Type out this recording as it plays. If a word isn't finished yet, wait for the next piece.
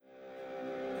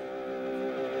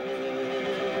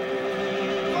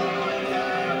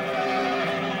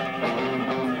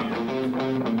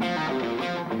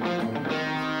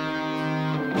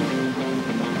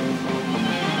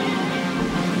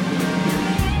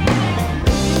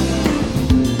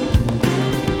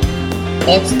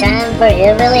It's time for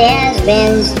Hillbilly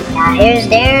Has-Beens. Now here's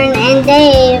Darren and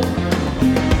Dave.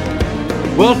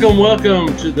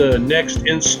 Welcome to the next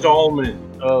installment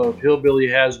of Hillbilly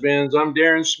Has-Beens. I'm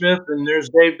Darren Smith, and there's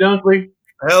Dave Dunkley.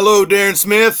 Hello, Darren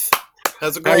Smith.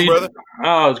 How's it going, brother?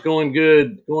 Oh, it's going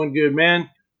good, man.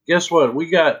 Guess what? We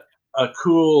got a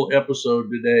cool episode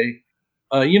today.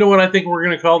 You know what I think we're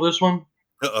going to call this one?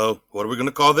 Uh-oh. What are we going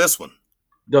to call this one?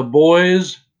 The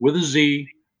Boys with a Z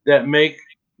that made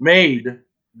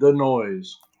the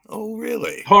noise. Oh,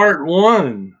 really? Part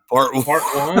one. Part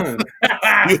one.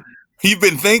 You've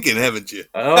been thinking, haven't you?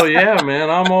 Oh, yeah, man.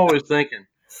 I'm always thinking.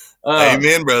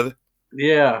 Amen, brother.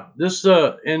 Yeah.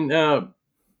 The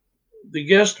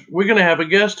guest, we're going to have a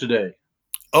guest today.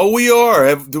 Oh, we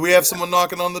are. Do we have someone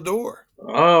knocking on the door?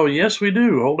 Oh, yes, we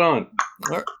do. Hold on.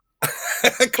 Right.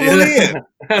 Come on in.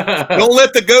 Don't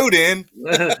let the goat in.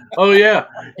 Oh, yeah.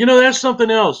 You know, that's something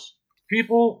else.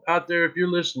 People out there, if you're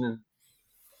listening,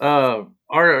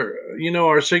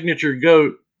 our signature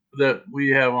goat that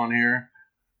we have on here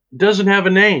doesn't have a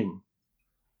name.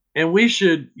 And you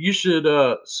should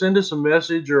send us a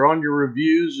message or on your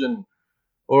reviews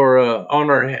or on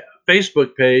our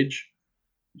Facebook page.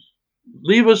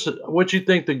 Leave us what you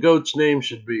think the goat's name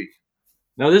should be.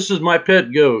 Now, this is my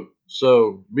pet goat,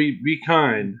 so be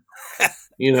kind,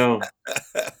 you know.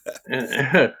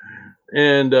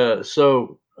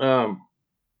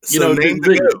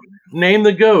 Name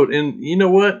the goat. And you know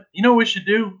what? You know what we should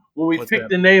do? When we pick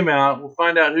the name out, we'll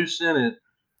find out who sent it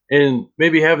and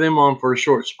maybe have them on for a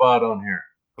short spot on here.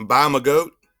 And buy them a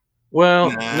goat?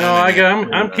 Well,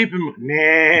 I'm keeping.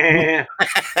 Nah.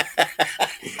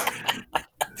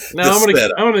 No,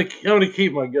 I'm gonna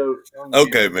keep my goat.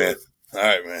 Okay, man. All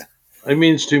right, man. It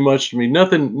means too much to me.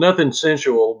 Nothing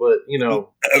sensual, but it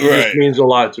just means a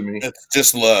lot to me. It's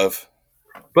just love.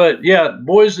 But yeah,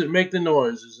 Boys That Make the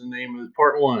Noise is the name of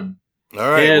part one. All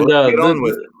right, and get on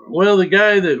with it. Well, the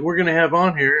guy that we're gonna have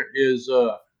on here is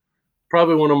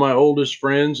probably one of my oldest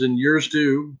friends, and yours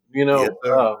too. You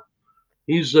know,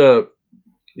 he's a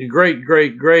great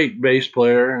bass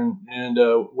player, and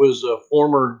was a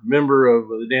former member of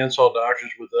the Dancehall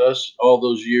Doctors with us all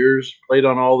those years. Played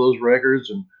on all those records,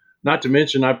 and not to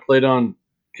mention I played on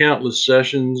countless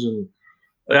sessions and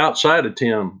outside of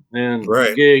Tim and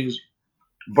gigs,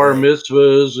 bar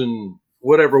mitzvahs, and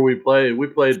whatever we played. We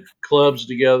played clubs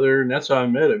together, and that's how I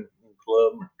met him in the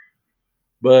club.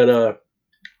 But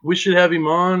we should have him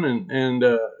on, and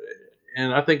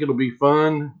I think it'll be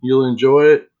fun. You'll enjoy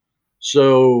it.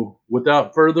 So,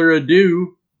 without further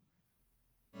ado,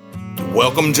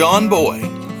 welcome John Boy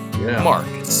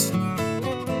Marcus.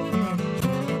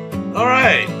 All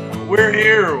right, we're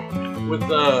here with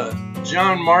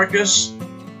John Marcus,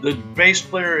 the bass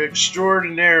player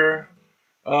extraordinaire,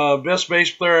 best bass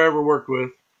player I ever worked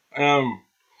with.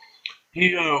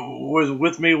 He was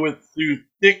with me through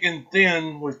thick and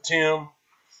thin with Tim.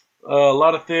 A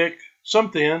lot of thick,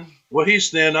 some thin. Well, he's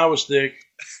thin, I was thick.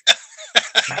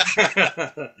 Got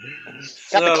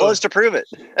the clothes to prove it.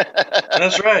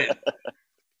 That's right.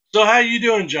 So how you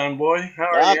doing, John Boy? How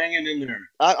are you hanging in there?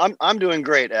 I'm doing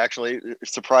great, actually.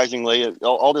 Surprisingly,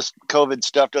 all this COVID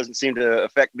stuff doesn't seem to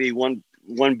affect me one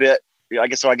bit. I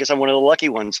guess I'm one of the lucky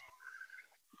ones.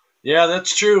 Yeah,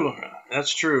 that's true.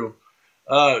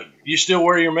 You still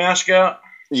wear your mask out?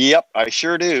 Yep, I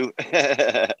sure do.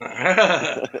 Yeah,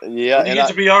 when you get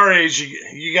to be our age,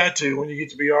 you got to. When you get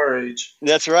to be our age,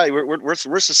 that's right. We're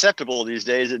susceptible these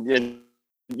days, and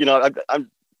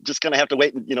I'm just gonna have to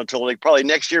wait, till like probably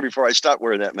next year before I stop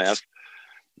wearing that mask.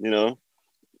 You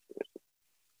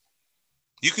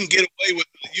can get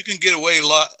away a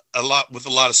lot with a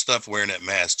lot of stuff wearing that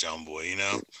mask, John Boy.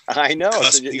 I know.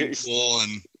 Cuss people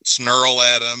and snarl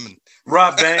at them and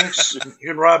rob banks. You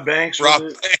can rob banks.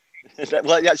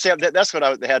 Well, yeah, see, that's what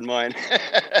I had in mind.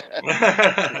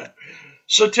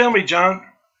 So tell me, John.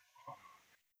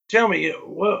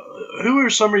 Who are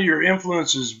some of your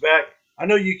influences back? I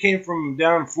know you came from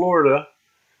down in Florida,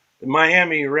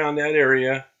 Miami, around that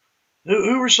area.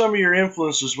 Who were some of your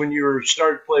influences when you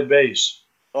started to play bass?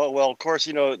 Oh, well, of course,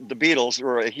 the Beatles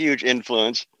were a huge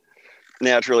influence.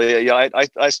 Naturally, I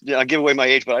give away my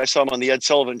age, but I saw them on the Ed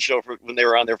Sullivan Show when they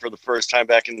were on there for the first time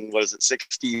back in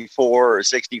 64 or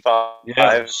 65?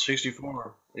 Yeah,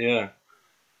 64. Yeah,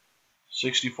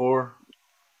 64.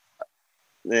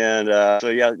 And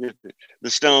the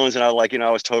Stones, and I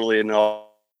was totally in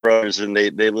all brothers, and they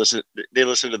listened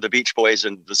to the Beach Boys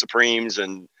and the Supremes,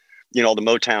 and the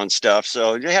Motown stuff.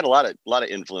 So they had a lot of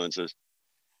influences.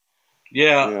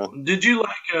 Yeah. Did you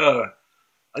like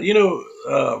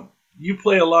you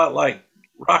play a lot like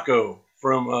Rocco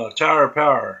from Tower of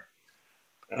Power.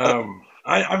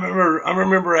 I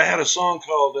remember I had a song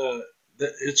called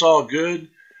 "It's All Good,"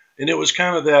 and it was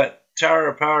kind of that Tower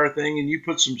of Power thing, and you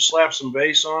slap some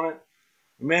bass on it.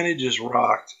 Man, it just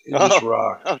rocked. It just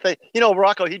rocked.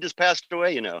 Rocco, he just passed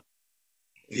away.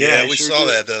 Yeah, he we sure saw did.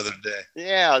 that the other day.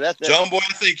 Yeah, that's John Boy.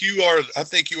 I think you are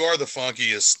the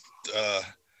funkiest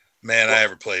man I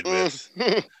ever played with.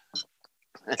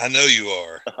 I know you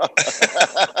are.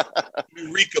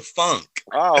 You reek of funk.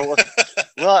 Oh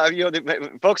well,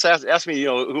 folks ask me,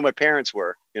 who my parents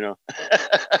were. Yeah.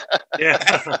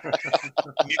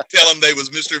 You tell them they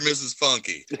was Mr. and Mrs.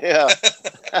 Funky. Yeah.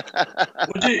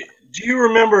 Well, do you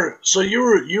remember? So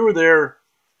you were there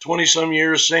 20 some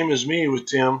years, same as me with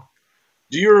Tim.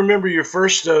 Do you remember your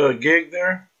first gig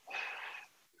there?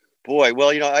 Boy, well,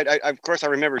 I of course I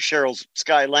remember Cheryl's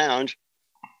Sky Lounge.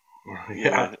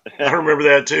 Yeah, I remember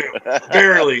that too. I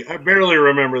barely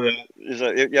remember that.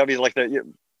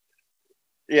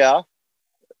 Yeah.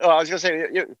 Oh, I was gonna say.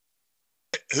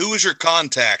 Who was your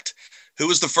contact? Who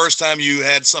was the first time you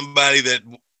had somebody that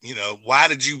why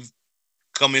did you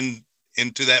come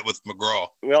into that with McGraw?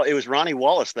 Well, it was Ronnie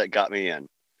Wallace that got me in,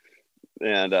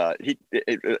 and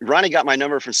Ronnie got my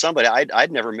number from somebody.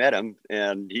 I'd never met him,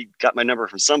 and he got my number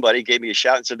from somebody, gave me a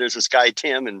shout, and said, "There's this guy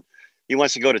Tim, and he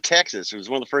wants to go to Texas." It was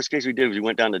one of the first gigs we did. We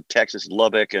went down to Texas,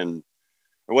 Lubbock, No,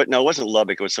 it wasn't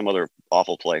Lubbock. It was some other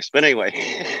awful place. But anyway,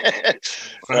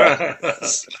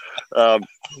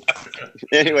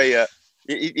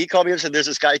 he called me and said, "There's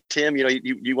this guy Tim.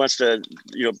 He wants to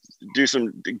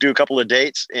do a couple of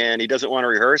dates, and he doesn't want to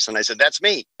rehearse." And I said, "That's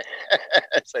me."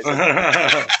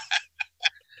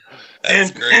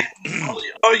 That's great.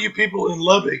 All you people in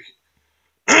Lubbock,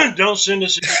 don't send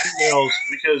us emails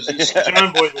because it's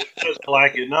John Boy that doesn't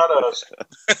like it, not us.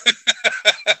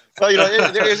 Well,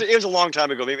 it was a long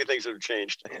time ago. Maybe things have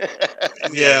changed.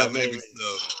 Yeah, maybe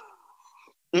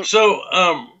so. So,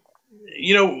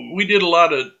 we did a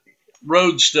lot of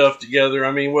road stuff together.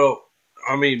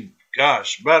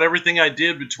 Gosh, about everything I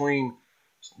did between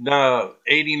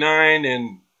 '89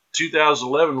 and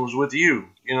 2011 was with you.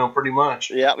 Pretty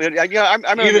much. Yeah,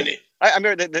 I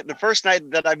remember the first night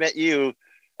that I met you.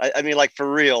 Like for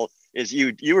real, is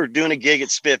you were doing a gig at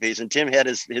Spiffy's, and Tim had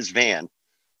his van,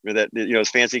 his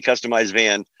fancy customized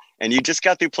van, and you just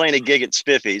got through playing a gig at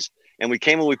Spiffy's, and we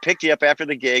picked you up after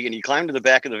the gig, and you climbed to the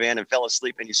back of the van and fell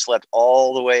asleep, and you slept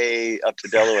all the way up to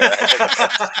Delaware.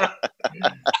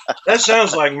 That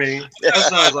sounds like me. That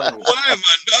sounds like me. Why am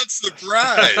I not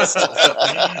surprised?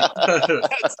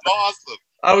 That's awesome.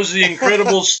 I was the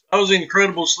incredible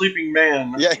sleeping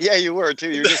man. Yeah, you were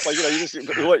too. You were just like,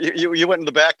 you went in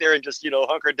the back there and just,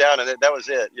 hunkered down, and that was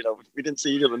it. We didn't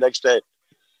see you the next day.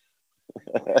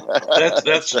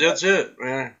 That's it,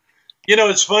 man.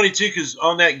 It's funny too, because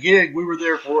on that gig we were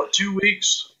there for 2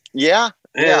 weeks. Yeah.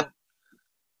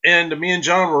 And me and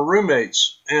John were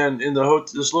roommates, and in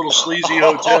this little sleazy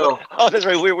hotel. Oh, that's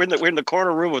right. We're in the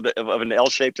corner room of an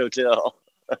L-shaped hotel.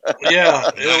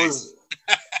 Yeah, nice. It was.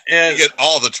 And you get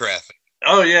all the traffic.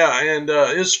 Oh yeah, and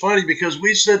it's funny because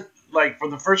we said, like, for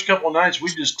the first couple of nights we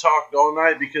just talked all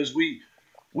night because we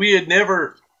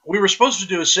were supposed to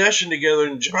do a session together,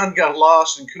 and John got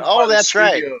lost and couldn't find the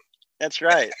studio. Right. That's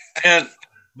right.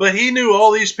 But he knew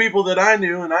all these people that I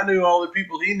knew, and I knew all the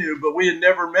people he knew, but we had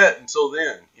never met until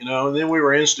then, and then we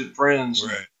were instant friends.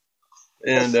 Right.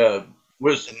 And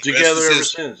was together ever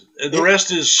since. And the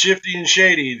rest is shifty and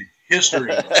shady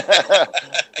history.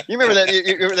 You remember that?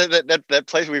 You remember that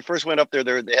place when we first went up there?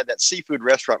 They had that seafood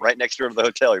restaurant right next door to the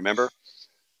hotel. Remember?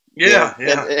 Yeah.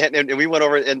 And we went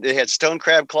over, and they had stone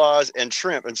crab claws and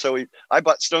shrimp. And so I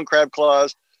bought stone crab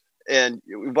claws, and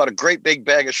we bought a great big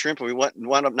bag of shrimp, and we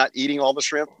wound up not eating all the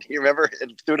shrimp. You remember?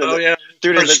 And threw it in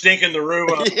threw it in stinking the room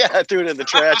up. Yeah, threw it in the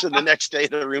trash, and the next day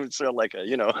the room smelled like Was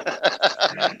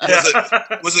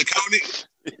it Coney?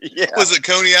 Yeah. Was it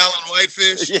Coney Island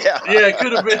whitefish? Yeah. Yeah, it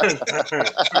could have been.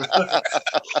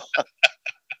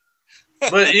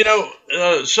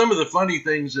 But some of the funny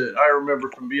things that I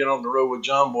remember from being on the road with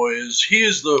John Boy is he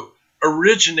is the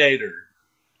originator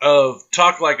of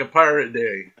Talk Like a Pirate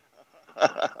Day.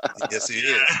 Yes, he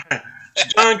is.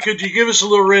 John, could you give us a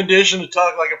little rendition of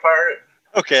Talk Like a Pirate?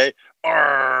 Okay.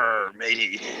 Arr,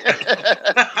 matey.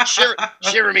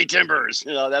 Shiver me timbers.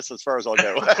 That's as far as I'll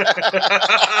go.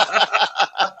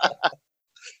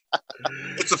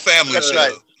 It's a family show.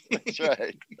 Right. That's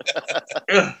right.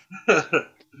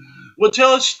 Well,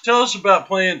 tell us about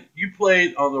playing. You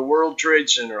played on the World Trade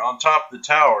Center on top of the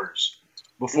towers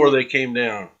before they came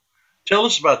down. Tell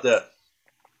us about that.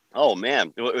 Oh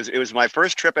man, it was my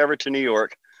first trip ever to New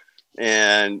York,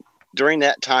 and during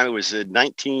that time, it was in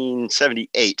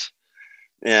 1978.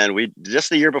 And we just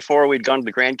the year before we'd gone to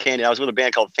the Grand Canyon. I was with a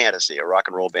band called Fantasy, a rock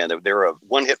and roll band. They were a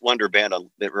one-hit wonder band.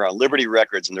 They were on Liberty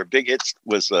Records, and their big hits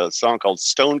was a song called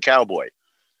Stone Cowboy.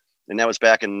 And that was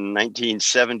back in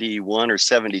 1971 or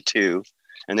 72.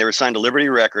 And they were signed to Liberty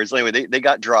Records. Anyway, they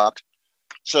got dropped.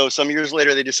 So some years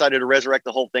later, they decided to resurrect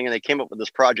the whole thing. And they came up with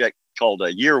this project called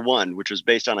Year One, which was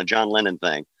based on a John Lennon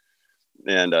thing.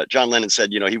 And John Lennon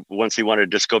said, he wanted to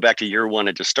just go back to year one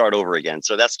and just start over again.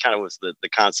 So that's kind of was the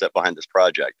concept behind this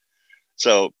project.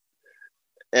 So,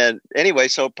 and anyway,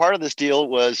 so part of this deal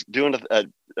was doing a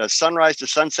sunrise to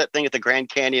sunset thing at the Grand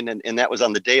Canyon. And that was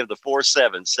on the day of the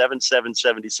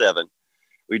 4/7/77.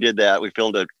 We did that. We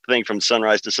filmed a thing from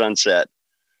sunrise to sunset.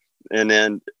 And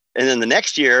then the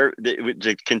next year,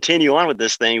 to continue on with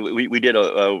this thing, we did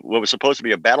what was supposed to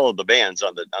be a battle of the bands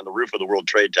on the roof of the World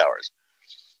Trade Towers.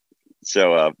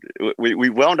 So we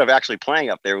wound up actually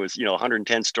playing up there. It was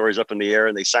 110 stories up in the air,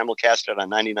 and they simulcast it on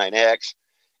 99X,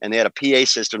 and they had a PA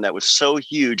system that was so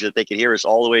huge that they could hear us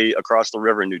all the way across the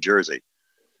river in New Jersey.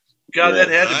 God, that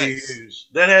had to be huge.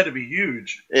 That had to be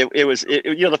huge. It was.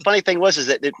 The funny thing was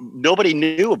that nobody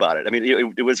knew about it. I mean,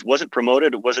 it wasn't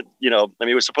promoted. It wasn't.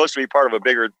 It was supposed to be part of a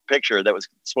bigger picture that was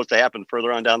supposed to happen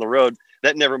further on down the road.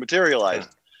 That never materialized.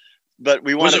 But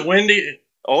we wanted. Was it windy?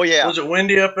 Oh yeah. Was it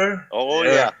windy up there? Oh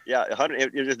yeah.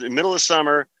 It was the middle of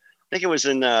summer. I think it was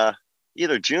in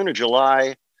either June or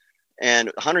July, and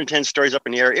 110 stories up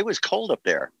in the air. It was cold up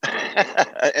there.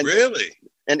 Really?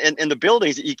 And the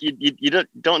buildings, you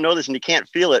don't know this and you can't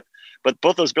feel it, but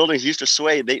both those buildings used to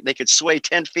sway. They could sway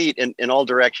 10 feet in all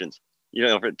directions,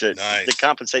 to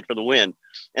compensate for the wind.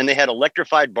 And they had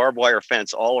electrified barbed wire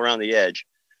fence all around the edge.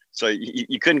 So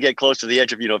you couldn't get close to the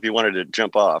edge if you wanted to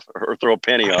jump off or throw a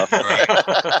penny off.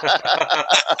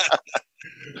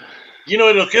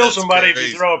 It'll kill somebody if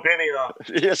you throw a penny off.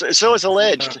 Yes, so it's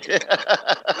alleged.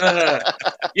 I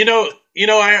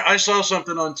saw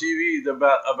something on TV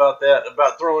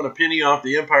about throwing a penny off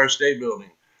the Empire State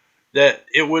Building, that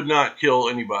it would not kill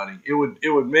anybody. It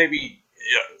would maybe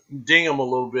ding them a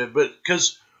little bit, but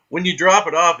because when you drop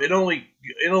it off, it only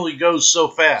goes so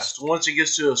fast. Once it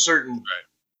gets to a certain. Right.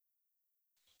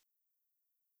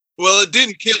 Well, it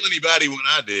didn't kill anybody when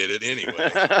I did it anyway.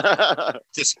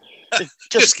 Just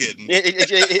kidding.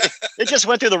 It just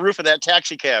went through the roof of that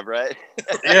taxi cab, right?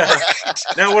 Yeah.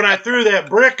 Now, when I threw that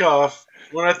brick off,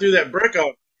 it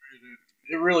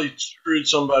really screwed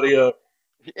somebody up.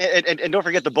 And don't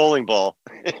forget the bowling ball.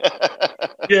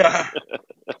 Yeah.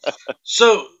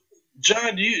 So,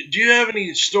 John, do you have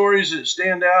any stories that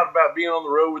stand out about being on the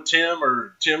road with Tim,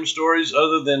 or Tim stories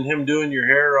other than him doing your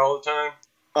hair all the time?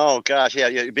 Oh gosh,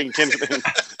 yeah, being Tim's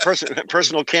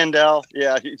personal Kendall,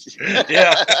 yeah.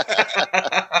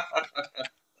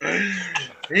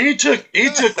 He took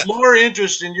more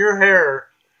interest in your hair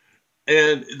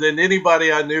than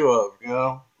anybody I knew of,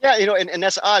 Yeah, and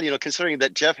that's odd, considering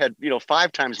that Jeff had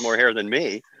 5 times more hair than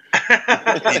me.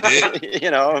 He did.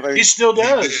 He still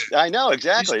does. I know,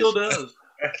 exactly. He still does.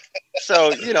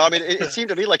 So it seemed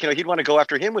to me like he'd want to go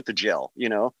after him with the gel,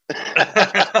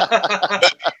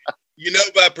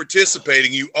 By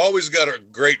participating, you always got a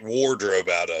great wardrobe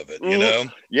out of it,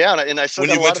 Yeah, and I still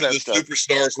got a lot of that stuff. When you went to the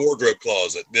Superstars wardrobe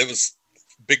closet, it was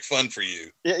big fun for you.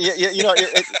 Yeah.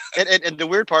 And the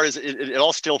weird part is it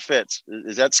all still fits.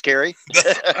 Is that scary?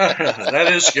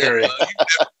 That is scary.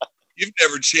 You've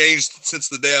never changed since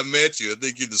the day I met you. I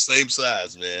think you're the same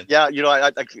size, man. Yeah,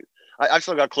 I've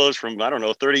still got clothes from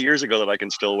 30 years ago that I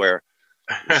can still wear.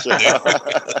 So.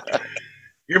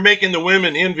 You're making the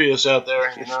women envious out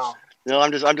there, No,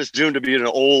 I'm just doomed to be an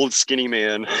old skinny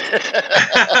man.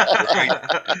 Right.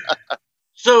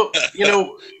 So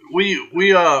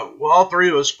we all three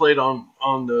of us played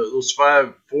on those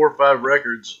 4 or 5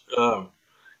 records.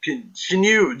 Can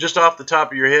you, just off the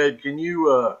top of your head,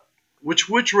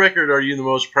 which record are you the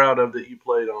most proud of that you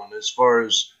played on, as far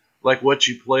as like what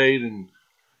you played, and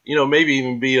maybe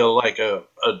even be a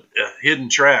hidden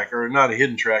track, or not a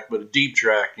hidden track but a deep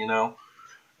track,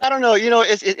 I don't know.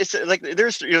 It's like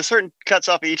there's certain cuts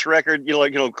off of each record.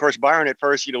 Of course, Byron at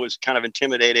first, was kind of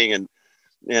intimidating, and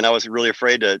I was really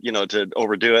afraid to to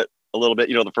overdo it a little bit.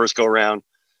 The first go around,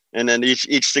 and then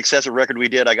each successive record we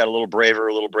did, I got a little braver,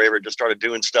 just started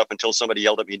doing stuff until somebody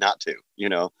yelled at me not to.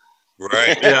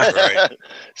 Right. Yeah. Right.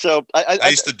 So I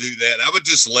used to do that. I would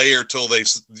just layer till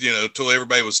till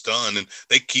everybody was done, and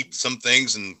they keep some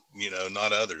things and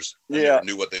not others. I never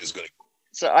knew what they was going to.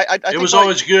 So it was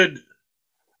always good.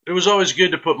 It was always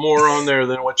good to put more on there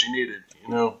than what you needed,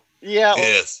 Yeah.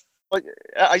 Yes.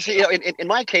 I see. In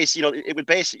my case, it would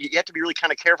you have to be really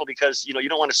kind of careful, because you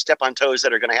don't want to step on toes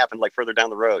that are going to happen like further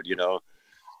down the road.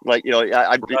 Like, you know,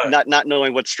 I Right. not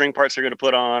knowing what string parts they're going to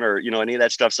put on, or, you know, any of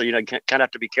that stuff. So, you know, kind of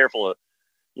have to be careful of,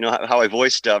 you know, how I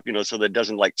voice stuff, you know, so that it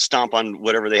doesn't like stomp on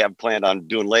whatever they have planned on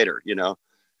doing later, you know.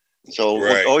 So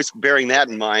Right. always bearing that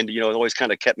in mind, you know, it always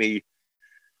kind of kept me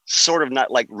sort of not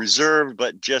like reserved,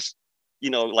 but just, you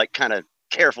know, like kind of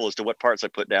careful as to what parts I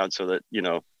put down, so that, you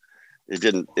know, I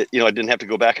didn't have to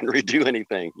go back and redo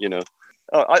anything, you know.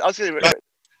 I'll say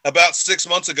About 6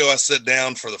 months ago, I sat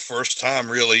down for the first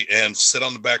time really and sit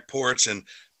on the back porch and,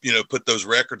 you know, put those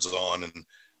records on, and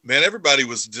man, everybody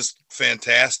was just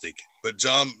fantastic. But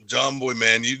John Boy,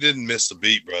 man, you didn't miss a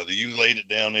beat, brother. You laid it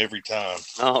down every time.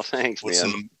 oh, thanks, With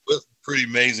man. some pretty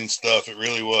amazing stuff. It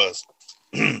really was.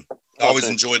 I always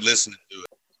enjoyed listening to it.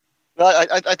 Well,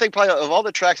 I think probably of all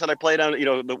the tracks that I played on, you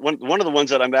know, one of the ones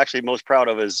that I'm actually most proud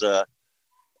of is a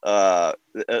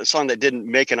song that didn't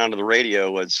make it onto the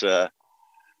radio was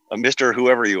Mr.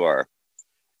 Whoever You Are.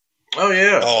 Oh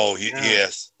yeah. Oh Yeah.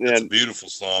 yes, it's a beautiful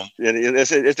song. And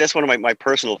that's one of my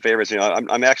personal favorites. You know,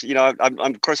 I'm actually, you know, I'm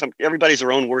of course everybody's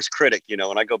their own worst critic. You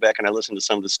know, and I go back and I listen to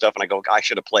some of the stuff and I go, I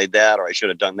should have played that, or I should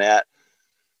have done that.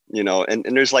 You know, and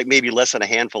there's like maybe less than a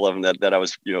handful of them that I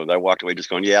was, you know, that I walked away just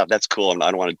going, yeah, that's cool, and I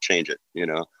don't want to change it. You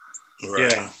know. Right.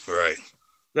 Yeah. Right.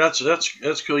 That's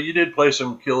cool. You did play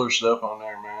some killer stuff on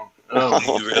there, man.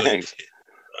 Oh, You really thanks. did.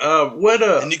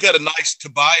 And you got a nice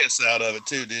Tobias out of it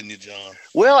too, didn't you, John?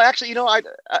 Well, actually, you know, I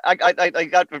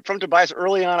got from Tobias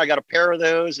early on. I got a pair of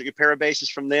those, a pair of basses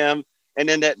from them, and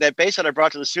then that bass that I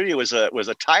brought to the studio was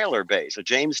a Tyler bass, a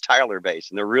James Tyler bass,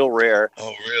 and they're real rare.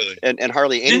 Oh, really? And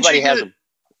hardly anybody has them.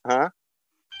 Huh?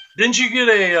 Didn't you get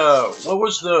a what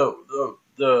was the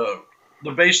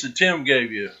bass that Tim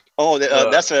gave you? Oh,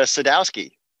 that's a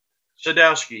Sadowski.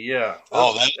 Sadowski, yeah.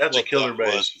 That's a killer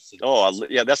bass. Oh,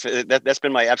 yeah, that's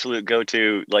been my absolute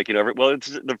go-to. Like, you know, it's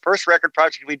the first record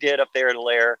project we did up there in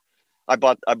Lair. I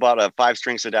bought a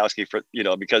 5-string Sadowski for, you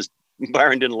know, because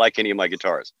Byron didn't like any of my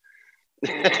guitars. I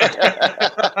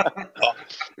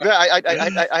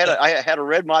had a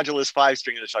red Modulus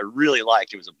 5-string which I really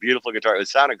liked. It was a beautiful guitar. It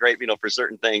sounded great, you know, for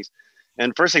certain things.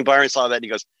 And first thing Byron saw that, and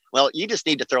he goes, "Well, you just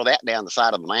need to throw that down the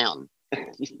side of the mountain."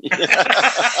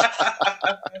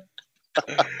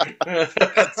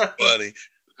 That's funny.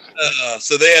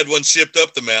 So they had one shipped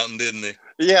up the mountain, didn't they?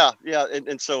 Yeah,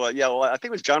 and so well, I think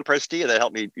it was John Prestia that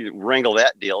helped me wrangle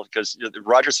that deal, because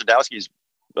Roger Sadowski's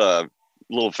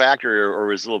little factory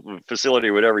or his little facility,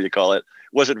 or whatever you call it,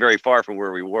 wasn't very far from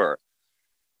where we were.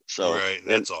 So right,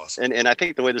 that's awesome. And I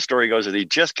think the way the story goes is he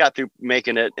just got through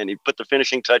making it, and he put the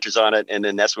finishing touches on it, and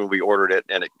then that's when we ordered it,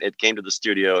 and it came to the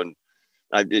studio, and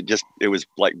it was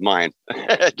like mine,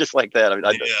 just like that.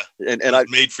 I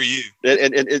made for you.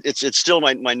 And it's still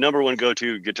my number one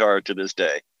go-to guitar to this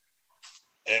day.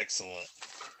 Excellent.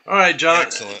 All right, John.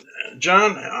 Excellent.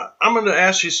 John, I'm going to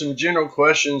ask you some general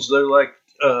questions. They're like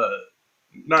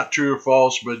not true or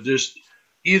false, but just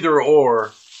either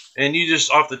or. And you just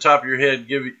off the top of your head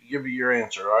give me your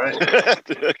answer. All right.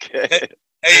 Okay.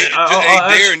 Hey,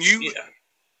 Darren, you.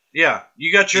 Yeah,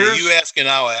 you got yours. Yeah, you ask and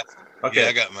I'll ask. Okay, yeah,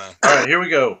 I got mine. All right, here we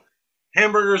go.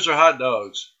 Hamburgers or hot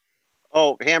dogs?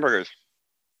 Oh, hamburgers.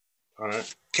 All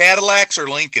right. Cadillacs or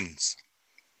Lincolns?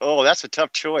 Oh, that's a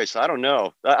tough choice. I don't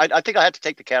know. I think I have to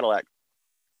take the Cadillac.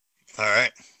 All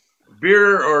right.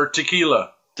 Beer or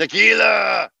tequila?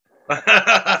 Tequila.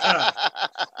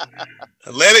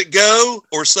 Let It Go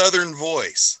or Southern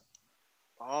Voice?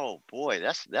 Oh boy,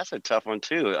 that's a tough one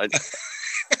too. I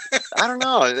don't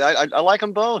know. I like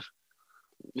them both.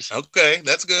 Okay,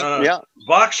 that's good. Yeah.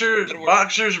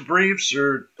 Boxers, briefs,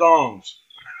 or thongs?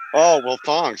 Oh well,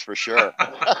 thongs for sure.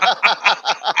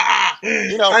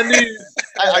 You know,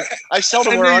 I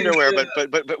seldom wear underwear,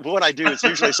 but when I do, it's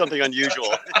usually something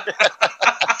unusual.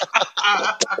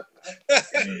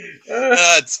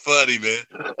 That's funny, man.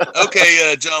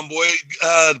 Okay, John Boy,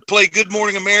 play Good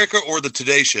Morning America or the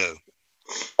Today Show?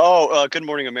 Oh, Good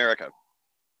Morning America.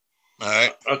 All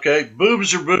right. Okay,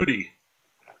 boobs or booty?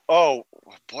 Oh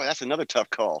boy, that's another tough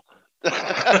call. Not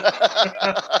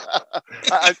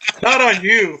on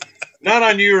you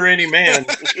or any man.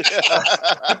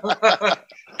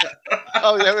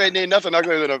 Oh, there ain't nothing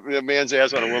uglier than a man's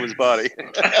ass on a woman's body.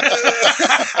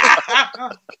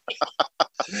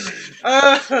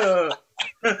 I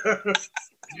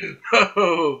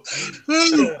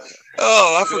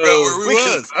forgot where we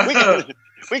was.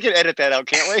 We can edit that out,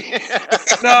 can't we?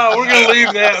 No, we're gonna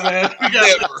leave that, man.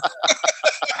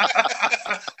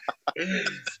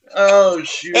 Oh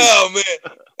shoot! Oh man!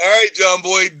 All right, John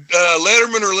Boy,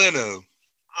 Letterman or Leno?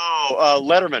 Oh,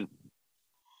 Letterman.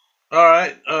 All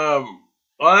right. Well,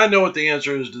 I know what the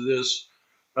answer is to this.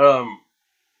 A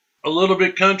little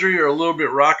bit country or a little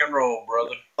bit rock and roll,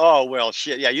 brother? Oh, well,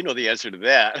 shit. Yeah, you know the answer to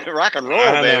that. Rock and roll,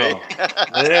 I baby. know.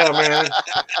 Yeah, man.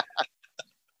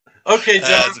 Okay, John.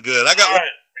 That's good. I got All right.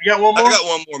 You got one more? I got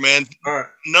one more, man. All right.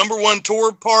 Number one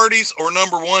tour parties or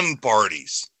number one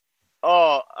parties?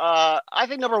 Oh, I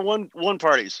think number one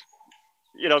parties.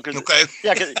 You know, because Okay.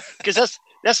 yeah, because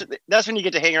that's when you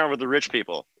get to hang around with the rich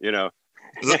people. You know.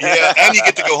 Yeah, and you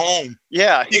get to go home.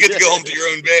 Yeah, You get to go home to your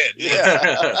own bed.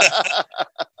 Yeah.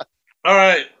 All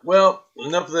right. Well,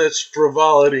 enough of this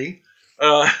frivolity.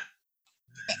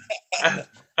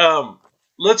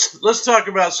 Let's talk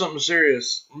about something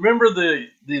serious. Remember the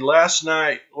last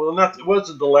night? Well, it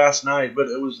wasn't the last night, but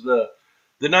it was the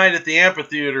night at the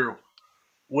amphitheater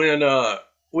when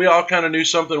we all kind of knew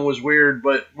something was weird.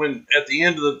 But when at the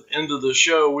end of the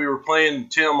show, we were playing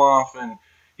Tim off, and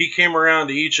he came around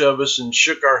to each of us and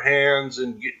shook our hands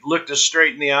and looked us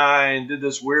straight in the eye and did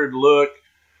this weird look.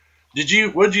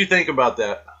 What did you think about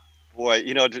that? Boy,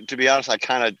 you know, to be honest, I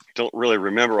kind of don't really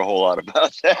remember a whole lot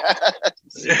about that.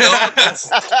 That's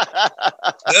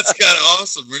kind of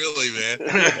awesome, really, man.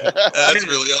 That's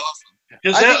really awesome.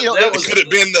 Because that was could have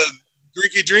been the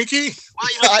drinky. Well,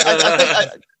 you know, I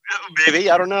maybe,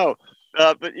 I don't know.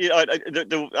 But you know,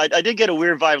 I did get a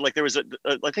weird vibe. Like there was I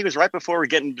think it was right before we're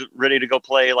getting ready to go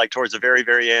play, like towards the very,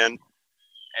 very end.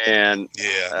 And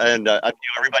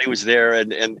everybody was there,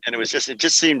 and it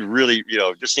just seemed really, you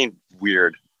know, just seemed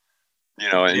weird,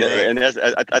 you know, and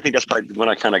I think that's probably when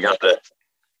I kind of got the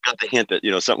hint that,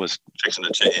 you know, something was fixing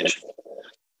to change,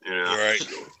 you know. Right.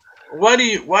 Why do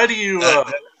you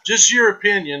just your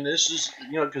opinion? This is,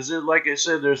 you know, because like I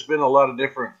said, there's been a lot of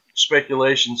different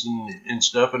speculations and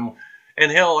stuff, and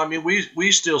hell, I mean,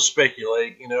 we still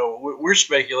speculate, you know, we're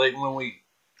speculating when we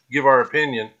give our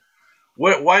opinion.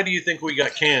 Why do you think we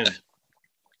got canned?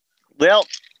 Well,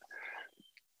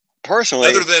 personally,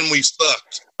 other than we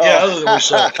sucked. Yeah, other than we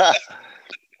sucked.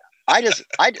 I just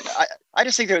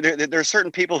think there are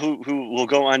certain people who will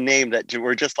go unnamed that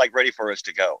were just like ready for us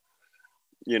to go.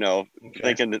 You know,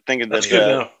 Okay. thinking That's that.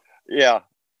 good enough. Yeah,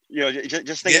 you know,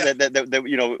 just thinking that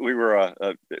you know, we were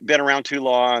been around too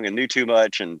long and knew too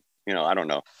much, and you know, I don't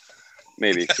know,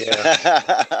 maybe. Yeah.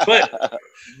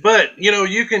 but you know,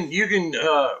 you can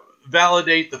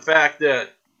validate the fact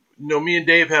that, you know, me and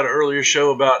Dave had an earlier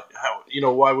show about how, you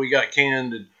know, why we got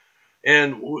canned,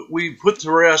 and we put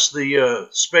to rest the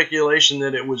speculation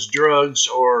that it was drugs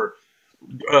or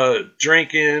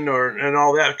drinking and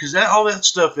all that, because all that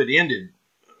stuff had ended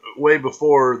way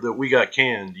before that we got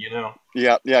canned, you know.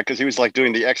 Yeah, because he was like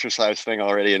doing the exercise thing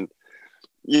already, and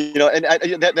you know, and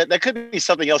that could be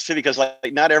something else too, because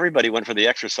like not everybody went for the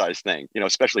exercise thing, you know,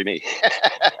 especially me.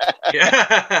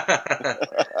 Yeah,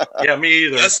 me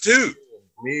either. Us too.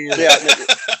 Me either. Yeah,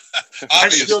 I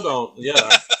still don't.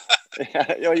 Yeah.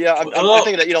 yeah. I'm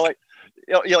thinking that, you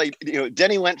know,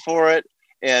 Denny went for it,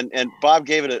 and Bob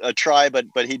gave it a try, but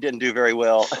he didn't do very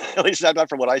well. At least not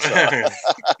from what I saw.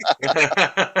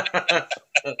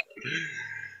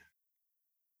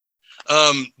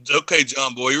 Okay,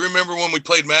 John Boy, you remember when we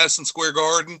played Madison Square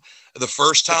Garden the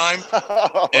first time,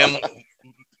 and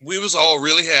we was all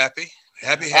really happy.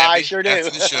 I sure do.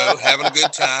 After the show, having a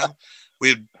good time.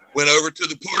 We went over to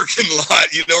the parking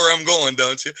lot. You know where I'm going,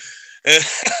 don't you? And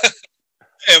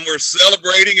we're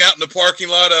celebrating out in the parking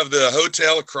lot of the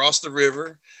hotel across the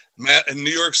river. And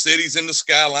New York City's in the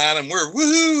skyline, and we're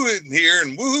woohoo in here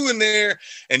and woohoo in there.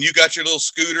 And you got your little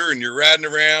scooter, and you're riding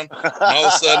around. And all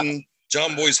of a sudden,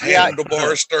 John Boy's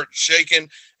handlebars start shaking,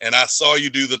 and I saw you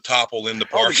do the topple in the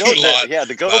parking lot. Yeah,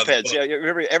 the go-peds. Yeah,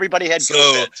 remember everybody had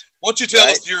go-peds. Why don't you tell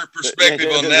us your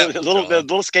perspective on that? The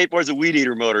little skateboards with weed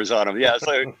eater motors on them. Yeah,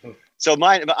 so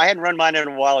mine. I hadn't run mine in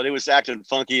a while, and it was acting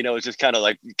funky. You know, it was just kind of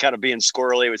being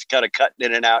squirrely. It was kind of cutting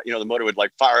in and out. You know, the motor would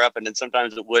like fire up, and then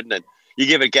sometimes it wouldn't. And you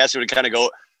give it gas, it would kind of go.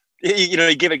 You know,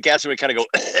 you give it gas, it would kind of go.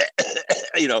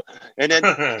 You know, and then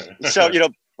so you know,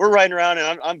 we're riding around,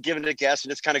 and I'm giving it gas,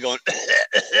 and it's kind of going.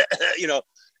 You know,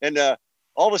 and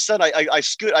all of a sudden I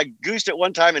goosed it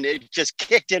one time, and it just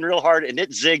kicked in real hard, and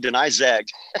it zigged, and I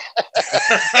zagged.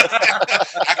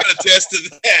 I can attest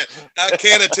to that. I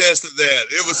can attest to that.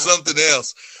 It was something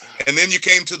else. And then you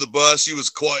came to the bus. You was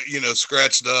quite, you know,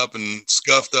 scratched up and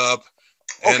scuffed up.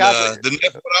 And I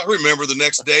remember the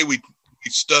next day we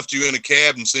stuffed you in a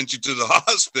cab and sent you to the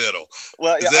hospital.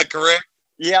 Well, is that correct?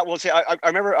 Yeah. Well, see, I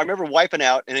remember wiping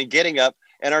out and then getting up,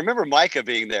 and I remember Micah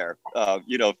being there.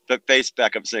 You know, the bass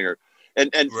backup singer. And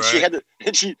right.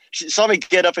 she saw me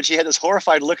get up, and she had this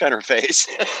horrified look on her face.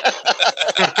 It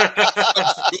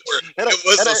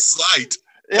was a sight.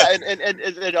 Yeah,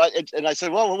 and I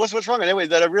said, well, what's wrong? And anyway,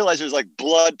 then I realized there was like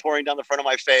blood pouring down the front of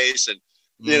my face, and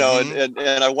you know, and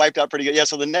I wiped out pretty good. Yeah.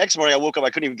 So the next morning I woke up, I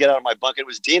couldn't even get out of my bunk. It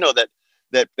was Dino that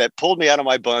that pulled me out of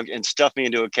my bunk and stuffed me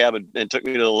into a cab and took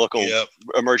me to the local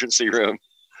emergency room.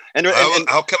 And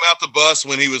I'll come out the bus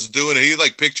when he was doing it. He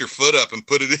like picked your foot up and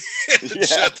put it in and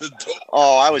shut the door.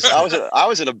 Oh, I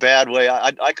was in a bad way.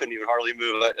 I couldn't even hardly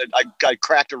move. I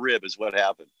cracked a rib is what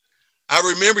happened. I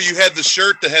remember you had the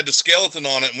shirt that had the skeleton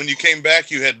on it. And when you came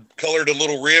back, you had colored a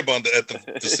little rib at the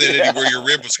vicinity where your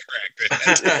rib was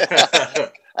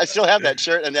cracked. I still have that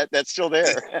shirt, and that's still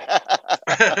there.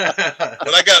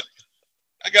 But I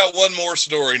got one more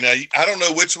story. Now, I don't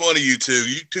know which one of you two.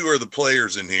 You two are the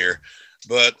players in here,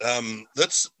 but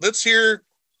let's hear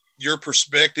your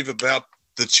perspective about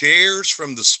the chairs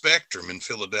from the Spectrum in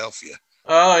Philadelphia.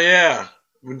 Oh yeah,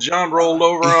 when John rolled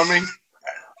over on me.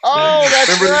 Oh,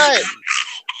 that's right.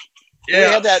 Yeah,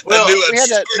 we had that. Well, we had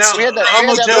that. now, we had that. I'm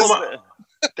gonna tell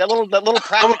that little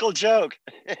practical joke.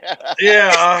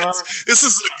 Yeah. This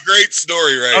is a great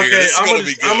story right here. This is gonna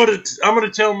be good. I'm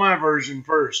gonna tell my version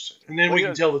first, and then we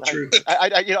can tell the truth.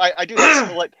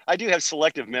 I do have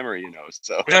selective memory,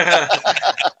 So.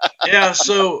 Yeah.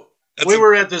 So we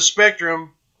were at the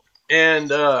Spectrum, and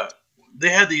they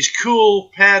had these cool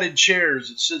padded chairs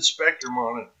that said Spectrum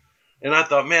on it, and I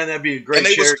thought, man, that'd be a great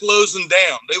chair. And they was closing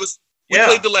down. We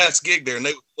played the last gig there, and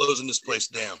they were closing this place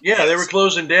down. Yeah, they were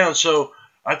closing down. So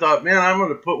I thought, man, I'm going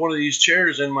to put one of these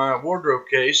chairs in my wardrobe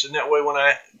case, and that way when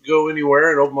I go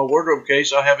anywhere and open my wardrobe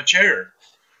case, I'll have a chair.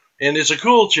 And it's a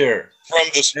cool chair. From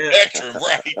the Spectrum,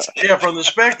 right? Yeah, from the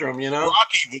Spectrum,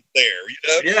 Rocky was there,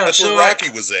 Yeah, that's where Rocky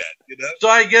was at, So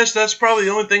I guess that's probably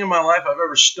the only thing in my life I've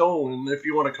ever stolen, if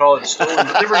you want to call it stolen.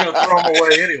 But they were going to throw them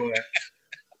away anyway.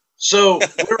 So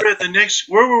we were at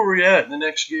where were we at the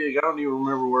next gig? I don't even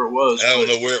remember where it was. I don't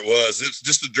know where it was. It's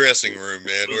just the dressing room,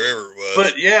 man, wherever it was.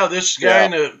 But yeah, this guy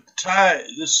in a tie,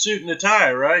 this suit and a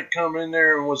tie, right, come in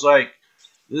there and was like,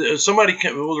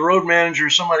 the road manager,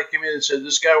 somebody came in and said,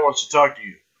 this guy wants to talk to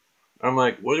you. I'm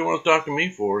like, what do you want to talk to me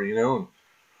for? And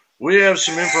we have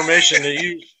some information that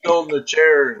you stole in the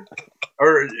chair.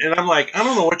 And I'm like, I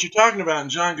don't know what you're talking about.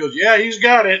 And John goes, yeah, he's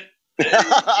got it.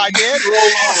 I did.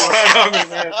 Right on me,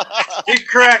 man.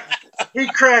 He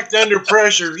cracked under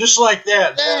pressure just like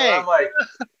that. I'm like,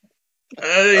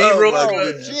 man,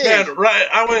 right.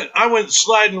 I went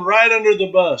sliding right under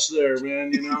the bus there,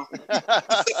 man. Yeah.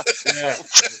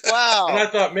 Wow. And I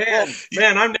thought, man,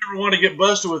 I never want to get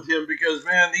busted with him because,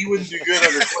 man, he wouldn't do good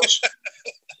under pressure.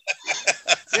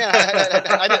 Yeah,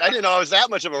 I didn't know I was that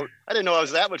much of a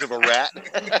rat.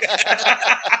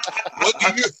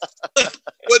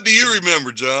 What do you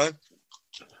remember, John?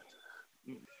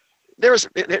 There's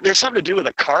something to do with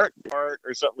a cart or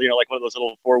something, like one of those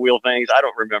little 4-wheel things. I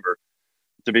don't remember,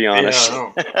 to be honest.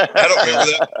 Yeah, I don't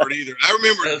remember that part either. I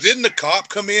remember, didn't the cop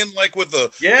come in like with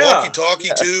a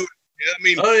walkie-talkie too? Yeah, I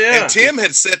mean, and Tim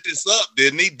had set this up,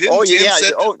 didn't he? He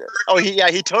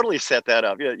totally set that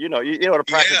up. Yeah, you know what a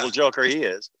practical joker he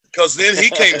is. Because then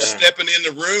he came stepping in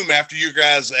the room after your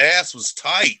guys' ass was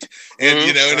tight, and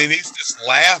and then he's just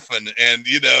laughing, and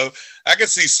I could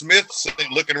see Smith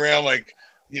looking around like,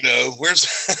 where's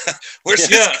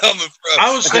this coming from?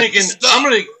 I was thinking,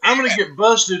 I'm gonna get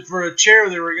busted for a chair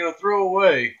they were gonna throw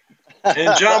away,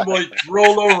 and John Boy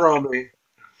rolled over on me.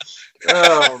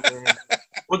 Oh man.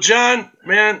 Well, John,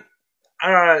 man,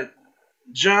 all right.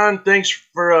 John, thanks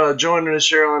for joining us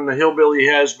here on the Hillbilly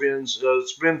Has-Beens.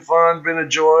 It's been fun, been a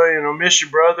joy, and I miss you,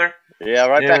 brother. Yeah,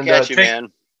 right back at you,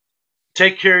 man.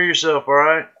 Take care of yourself, all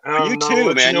right? You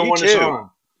too, man. You too.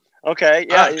 Okay,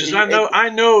 yeah. Because I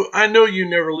know you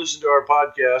never listen to our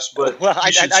podcast, but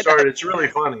you should start. It's really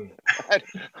funny.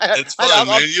 It's fun,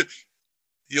 man.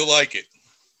 You'll like it.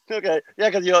 Okay, yeah,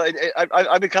 because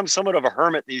I've become somewhat of a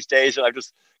hermit these days, and I've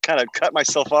just kind of cut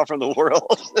myself off from the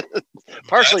world.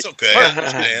 Partially, that's okay. I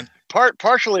understand.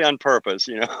 Partially on purpose,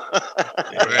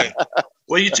 Right.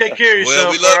 Well, you take care of yourself.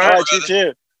 Well, we love all right, you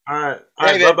too. All right,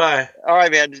 bye bye. All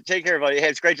right, man. Take care, buddy. Hey,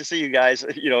 it's great to see you guys.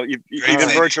 Even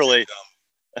virtually.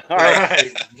 All right.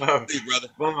 See you, brother.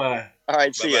 Bye bye. All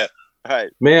right, see ya. All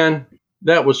right, man.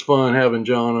 That was fun having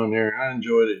John on there. I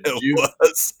enjoyed it. Did you?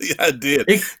 Was. Yeah, I did.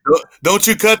 Don't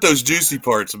you cut those juicy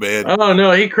parts, man. Oh,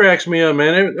 no. He cracks me up,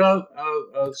 man.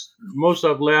 Most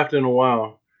I've laughed in a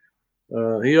while.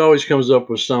 He always comes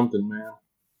up with something, man.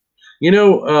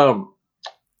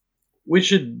 We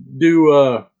should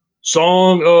do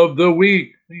Song of the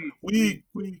Week. Week.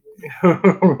 We're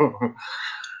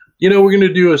going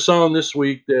to do a song this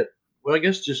week that, well, I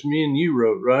guess just me and you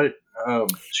wrote, right?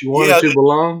 She Wanted to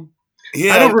Belong.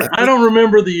 Yeah, I don't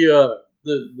remember the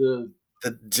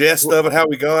gist of it, how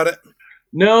we got it.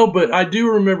 No, but I do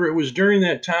remember it was during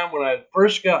that time when I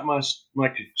first got my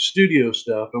studio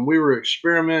stuff, and we were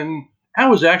experimenting. That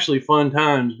was actually fun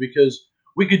times because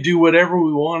we could do whatever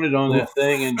we wanted on that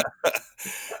thing, and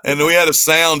and we had a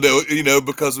sound,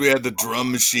 because we had the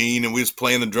drum machine, and we was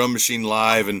playing the drum machine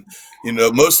live, and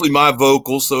mostly my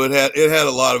vocals, so it had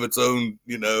a lot of its own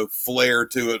flair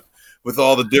to it with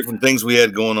all the different things we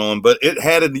had going on. But it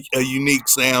had a unique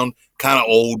sound, kind of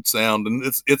old sound, and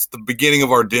it's the beginning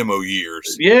of our demo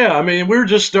years. Yeah, I mean, we were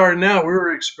just starting out. We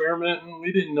were experimenting.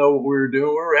 We didn't know what we were doing.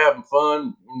 We were having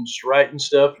fun and just writing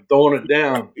stuff, and throwing it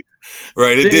down.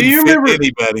 Right. It didn't fit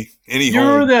anybody. You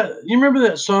remember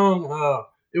that song?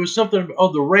 It was something.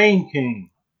 Oh, The Rain King.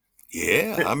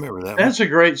 Yeah, I remember that. That's a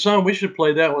great song. We should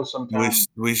play that one sometime.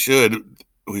 We should.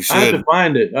 I have to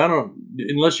find it. I don't,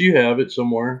 unless you have it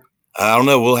somewhere. I don't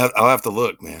know. I'll have to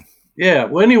look, man. Yeah.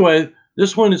 Well, anyway,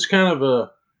 this one is kind of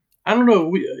I don't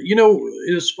know.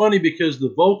 It's funny because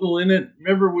the vocal in it.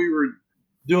 Remember, we were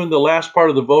doing the last part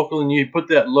of the vocal, and you put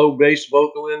that low bass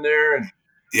vocal in there, and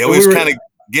yeah, we was kind of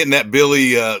getting that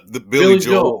Billy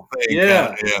Joel thing.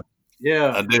 Yeah,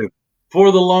 yeah, I do.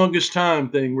 For the longest time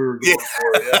thing we were going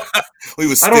for. Yeah. We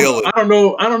was still. I don't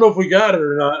know if we got it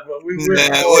or not, but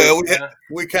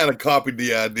we kind of copied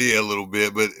the idea a little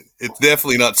bit, but it's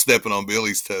definitely not stepping on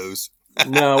Billy's toes.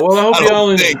 No, well, I hope I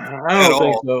don't think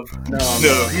so.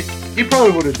 No. He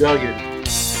probably would have dug it.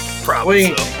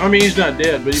 Probably. So. I mean, he's not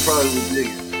dead, but he probably would dig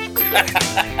it.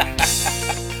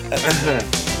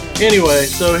 Anyway,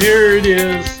 so here it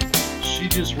is. She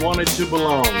just wanted to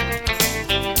belong.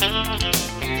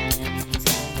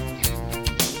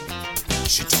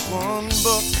 She took one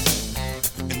book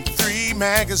and 3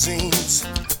 magazines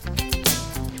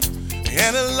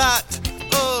and a lot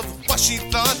of what she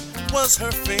thought was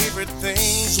her favorite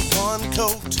things. One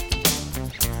coat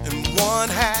and one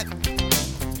hat,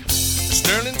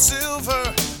 sterling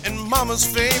silver and mama's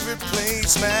favorite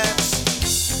placemats,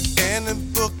 and a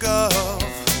book of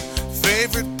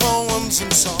favorite poems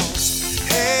and songs.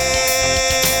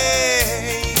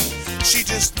 Hey, she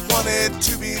just wanted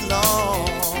to belong.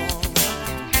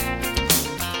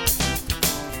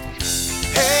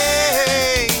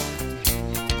 Hey,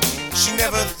 she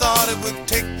never thought it would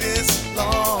take this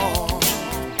long.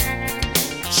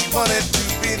 She wanted to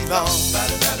belong.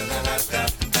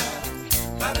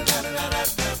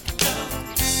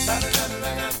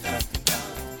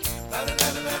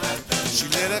 She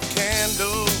lit a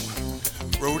candle,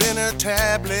 wrote in her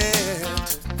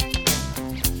tablet,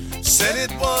 said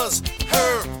it was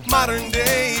her modern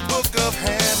day book of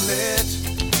Hamlet,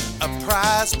 a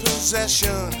prized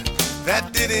possession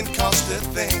that didn't cost a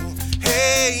thing.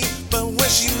 Hey, but when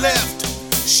she left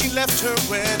her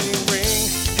wedding ring.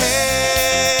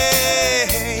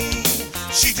 Hey,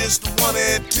 she just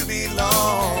wanted to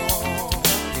belong.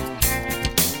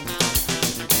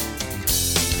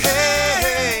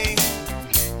 Hey,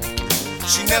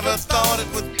 she never thought it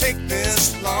would take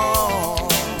this long.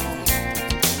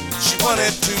 She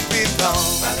wanted to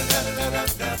belong.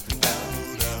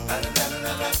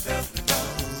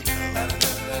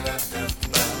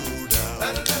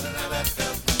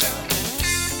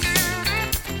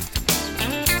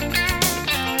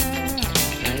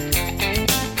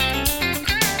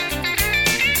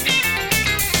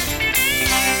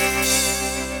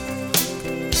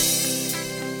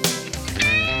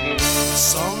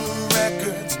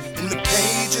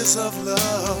 Of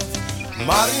love,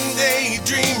 modern day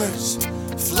dreamers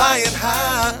flying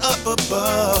high up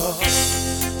above.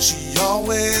 She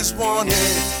always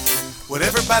wanted what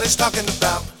everybody's talking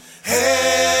about. Hey,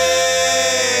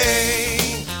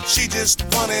 she just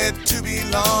wanted to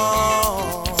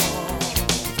belong.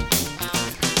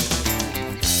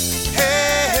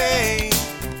 Hey,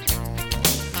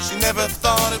 she never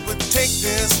thought it would take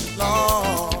this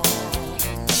long.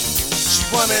 She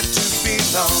wanted to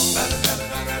belong.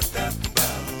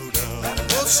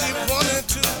 Oh, she wanted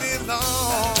to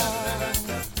belong.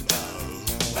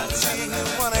 She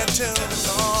wanted to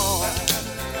belong.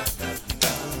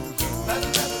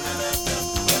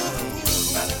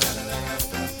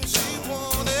 She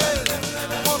wanted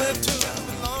to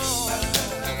belong.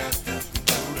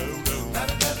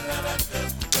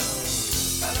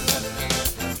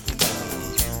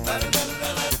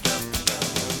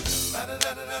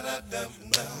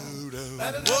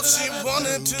 Well, she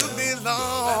wanted to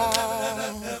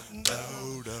belong.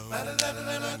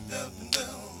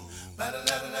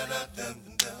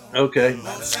 Okay.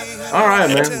 All right,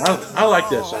 man. I like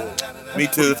that song. Me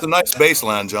too. It's a nice bass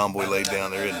line John Boy laid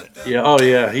down there, isn't it? Yeah. Oh,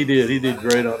 yeah. He did. He did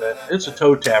great on that. It's a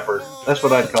toe tapper. That's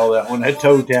what I'd call that one. A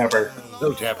toe tapper.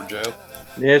 Toe tapper, Joe.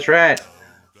 That's right.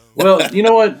 Well, you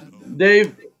know what,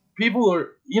 Dave? People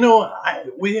are.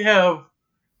 We have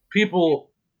people.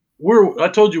 I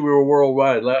told you we were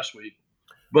worldwide last week.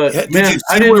 But Yeah, man,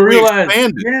 I didn't realize.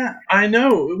 Yeah, I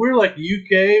know. We're like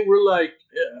UK. We're like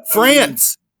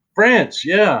France. France,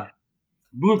 yeah.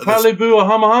 Parlez-vous a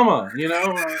hama hama, you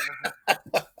know.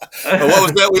 What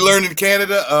was that we learned in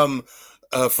Canada?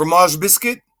 Fromage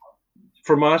biscuit.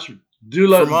 Fromage.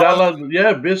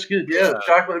 Yeah, biscuit, yeah.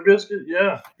 Chocolate biscuit,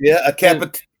 yeah. Yeah, a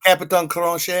Capitan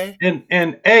Crochet.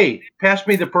 And A, pass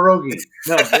me the pierogi.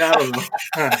 No, I don't know.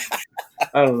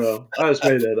 I don't know. I just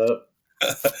made that up.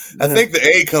 I think the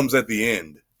A comes at the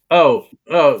end. Oh.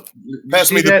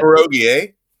 Pass me the pierogi, eh?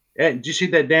 Hey, did you see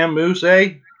that damn moose,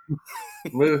 eh?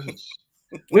 Moose.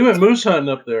 We went moose hunting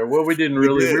up there. Well, we didn't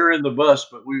really. We were in the bus,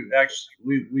 but we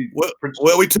actually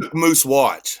we took moose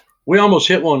watch. We almost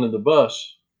hit one in the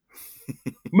bus.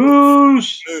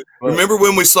 Moose. Remember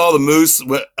when we saw the moose?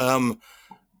 I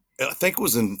think it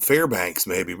was in Fairbanks,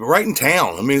 maybe, but right in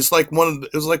town. I mean, it was like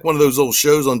one of those old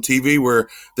shows on TV where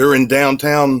they're in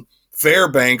downtown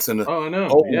Fairbanks and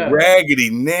raggedy,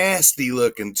 nasty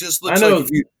looking. Just looks like if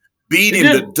you beat him,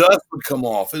 the dust would come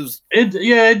off. It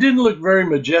didn't look very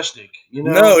majestic, you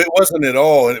know. No, it wasn't at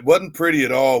all, and it wasn't pretty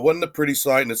at all. It wasn't a pretty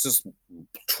sight, and it's just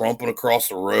trumping across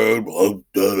the road.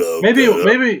 Maybe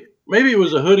it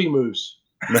was a hoodie moose.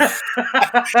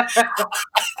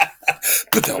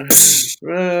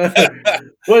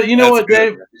 Well, you know what,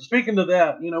 Dave? Speaking of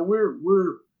that, you know,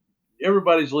 we're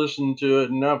everybody's listening to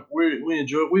it, and we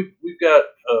enjoy it. We've got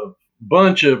a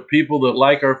bunch of people that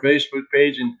like our Facebook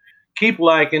page and keep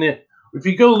liking it. If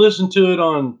you go listen to it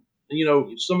on, you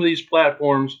know, some of these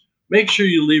platforms, make sure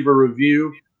you leave a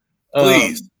review,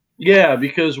 please. Yeah,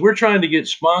 because we're trying to get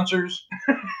sponsors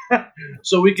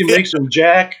so we can make some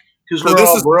jack because we're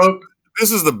all broke.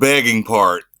 This is the begging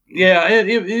part. Yeah, and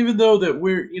even though that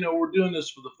we're doing this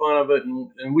for the fun of it,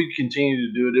 and we'd continue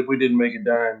to do it if we didn't make a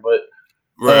dime, but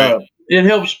it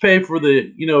helps pay for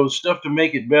the, you know, stuff to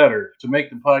make it better, to make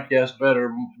the podcast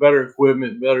better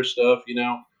equipment, better stuff, you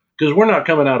know, because we're not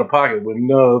coming out of pocket with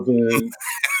nothing.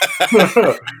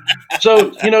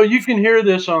 So, you know, you can hear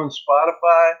this on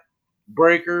Spotify,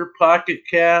 Breaker, Pocket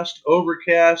Cast,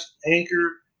 Overcast,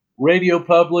 Anchor, Radio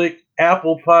Public,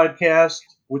 Apple Podcast,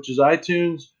 which is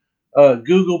iTunes,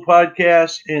 Google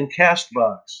Podcasts, and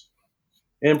Castbox,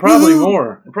 and probably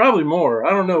more. I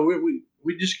don't know.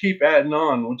 We just keep adding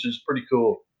on, which is pretty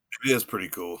cool. It is pretty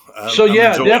cool.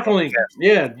 Definitely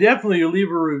leave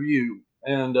a review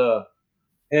and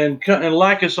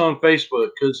like us on Facebook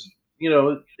because, you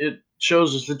know, it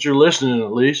shows us that you're listening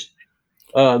at least.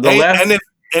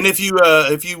 If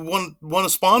you want to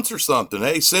sponsor something,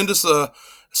 hey, send us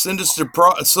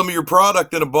some of your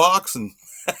product in a box and.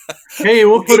 Hey,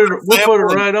 we'll put it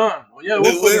right on. Yeah,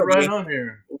 we'll put it right on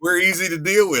here. We're easy to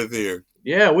deal with here.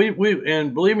 Yeah, we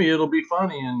and believe me, it'll be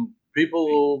funny, and people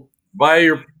will buy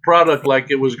your product like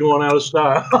it was going out of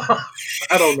style.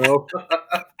 I don't know.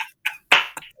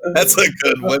 That's a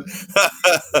good one.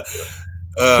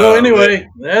 So anyway,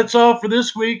 that's all for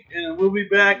this week, and we'll be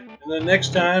back the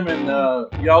next time. And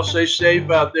y'all stay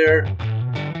safe out there.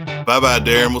 Bye-bye,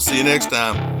 Darren. We'll see you next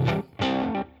time.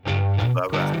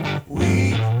 Bye-bye.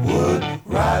 We would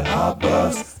ride our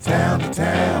bus town to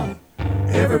town.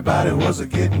 Everybody was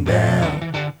a-getting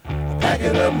down. Pack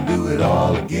it up and do it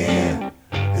all again.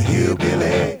 The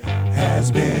hillbilly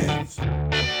has-beens.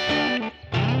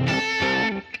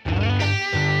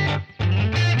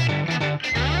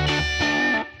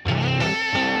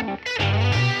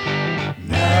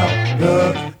 Now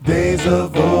the days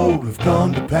of old have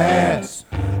come to pass.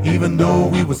 Even though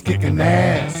we was kicking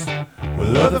ass,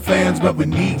 we're other fans, but we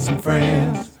need some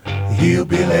friends. The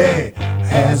hillbilly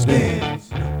has-beens.